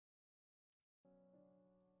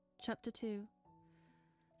Chapter 2.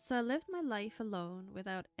 So I lived my life alone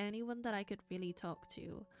without anyone that I could really talk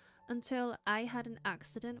to until I had an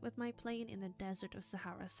accident with my plane in the desert of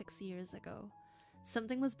Sahara 6 years ago.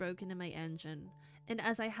 Something was broken in my engine, and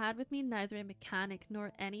as I had with me neither a mechanic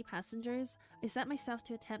nor any passengers, I set myself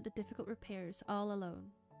to attempt the difficult repairs all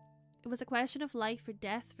alone. It was a question of life or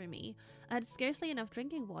death for me. I had scarcely enough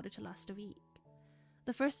drinking water to last a week.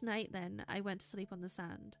 The first night then, I went to sleep on the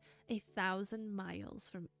sand, 1,000 miles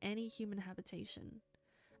from any human habitation.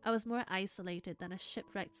 I was more isolated than a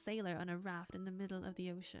shipwrecked sailor on a raft in the middle of the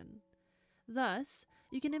ocean. Thus,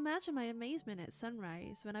 you can imagine my amazement at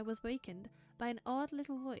sunrise when I was wakened by an odd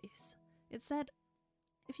little voice. It said,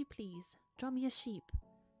 "If you please, draw me a sheep."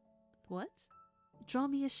 What? Draw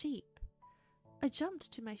me a sheep? I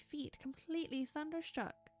jumped to my feet, completely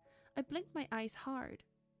thunderstruck. I blinked my eyes hard.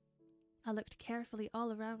 I looked carefully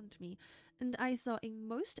all around me, and I saw a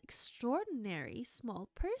most extraordinary small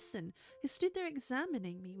person who stood there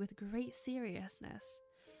examining me with great seriousness.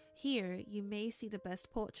 Here you may see the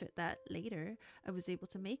best portrait that, later, I was able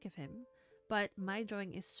to make of him, but my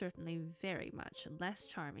drawing is certainly very much less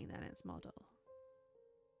charming than its model.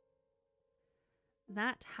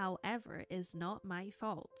 That, however, is not my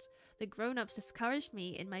fault. The grown-ups discouraged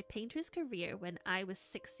me in my painter's career when I was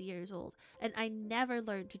 6 years old, and I never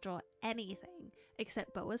learned to draw anything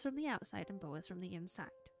except boas from the outside and boas from the inside.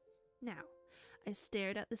 Now, I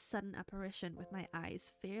stared at the sudden apparition with my eyes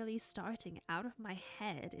fairly starting out of my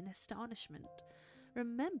head in astonishment.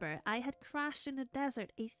 Remember, I had crashed in a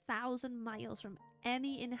desert 1,000 miles from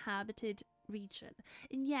any inhabited region,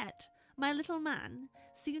 and yet my little man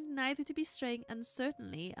seemed neither to be straying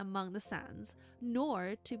uncertainly among the sands,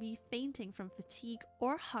 nor to be fainting from fatigue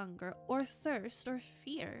or hunger or thirst or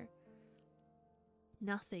fear.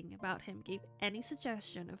 Nothing about him gave any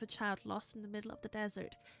suggestion of a child lost in the middle of the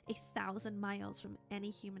desert, 1,000 miles from any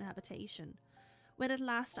human habitation. When at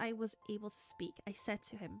last I was able to speak, I said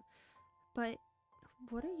to him, "But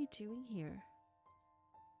what are you doing here?"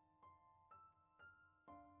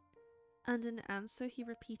 And in answer he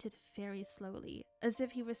repeated very slowly, as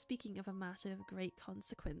if he were speaking of a matter of great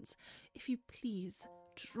consequence, "If you please,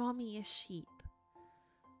 draw me a sheep."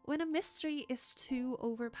 When a mystery is too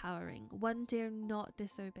overpowering, one dare not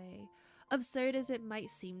disobey. Absurd as it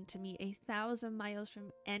might seem to me, 1,000 miles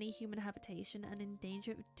from any human habitation and in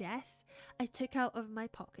danger of death, I took out of my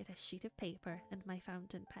pocket a sheet of paper and my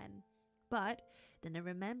fountain pen. But then I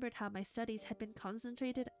remembered how my studies had been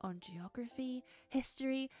concentrated on geography,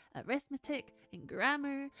 history, arithmetic, and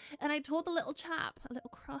grammar, and I told the little chap, a little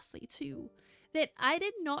crossly too, that I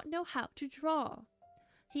did not know how to draw.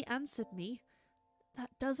 He answered me,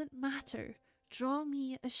 "That doesn't matter. Draw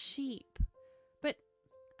me a sheep." But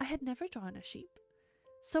I had never drawn a sheep.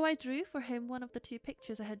 So I drew for him one of the two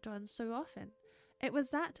pictures I had drawn so often. It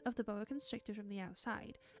was that of the boa constrictor from the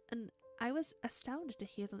outside, and I was astounded to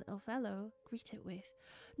hear the little fellow greet it with,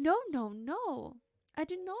 "No, no, no! I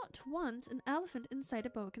do not want an elephant inside a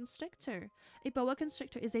boa constrictor. A boa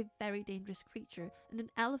constrictor is a very dangerous creature, and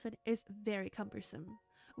an elephant is very cumbersome.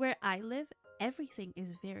 Where I live, everything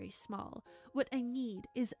is very small. What I need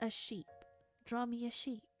is a sheep. Draw me a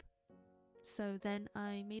sheep." So then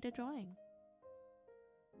I made a drawing.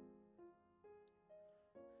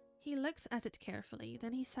 He looked at it carefully,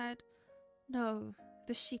 then he said, "No,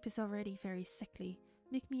 the sheep is already very sickly.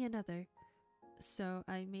 Make me another." So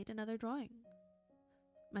I made another drawing.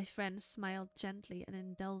 My friend smiled gently and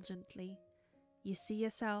indulgently. "You see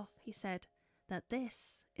yourself," he said, "that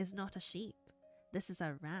this is not a sheep. This is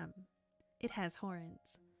a ram. It has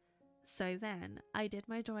horns." So then I did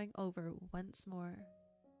my drawing over once more.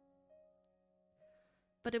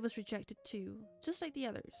 But it was rejected too, just like the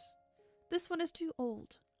others. "This one is too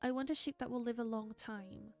old. I want a sheep that will live a long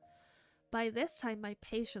time." By this time my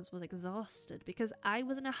patience was exhausted because I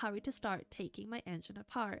was in a hurry to start taking my engine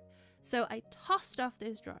apart, so I tossed off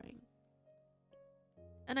this drawing.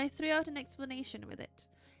 And I threw out an explanation with it.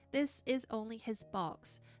 "This is only his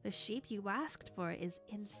box. The sheep you asked for is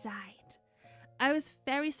inside." I was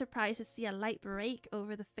very surprised to see a light break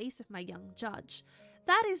over the face of my young judge.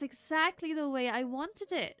 "That is exactly the way I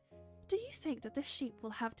wanted it. Do you think that the sheep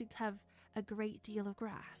will have to have a great deal of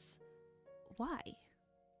grass?" "Why?"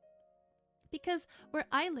 "Because where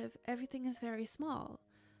I live, everything is very small."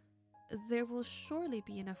 "There will surely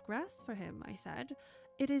be enough grass for him," I said.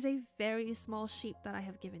 "It is a very small sheep that I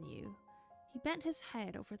have given you." He bent his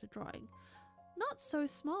head over the drawing. "Not so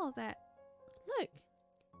small that... Look,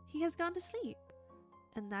 he has gone to sleep."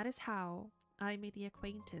 And that is how I made the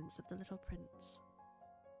acquaintance of the little prince.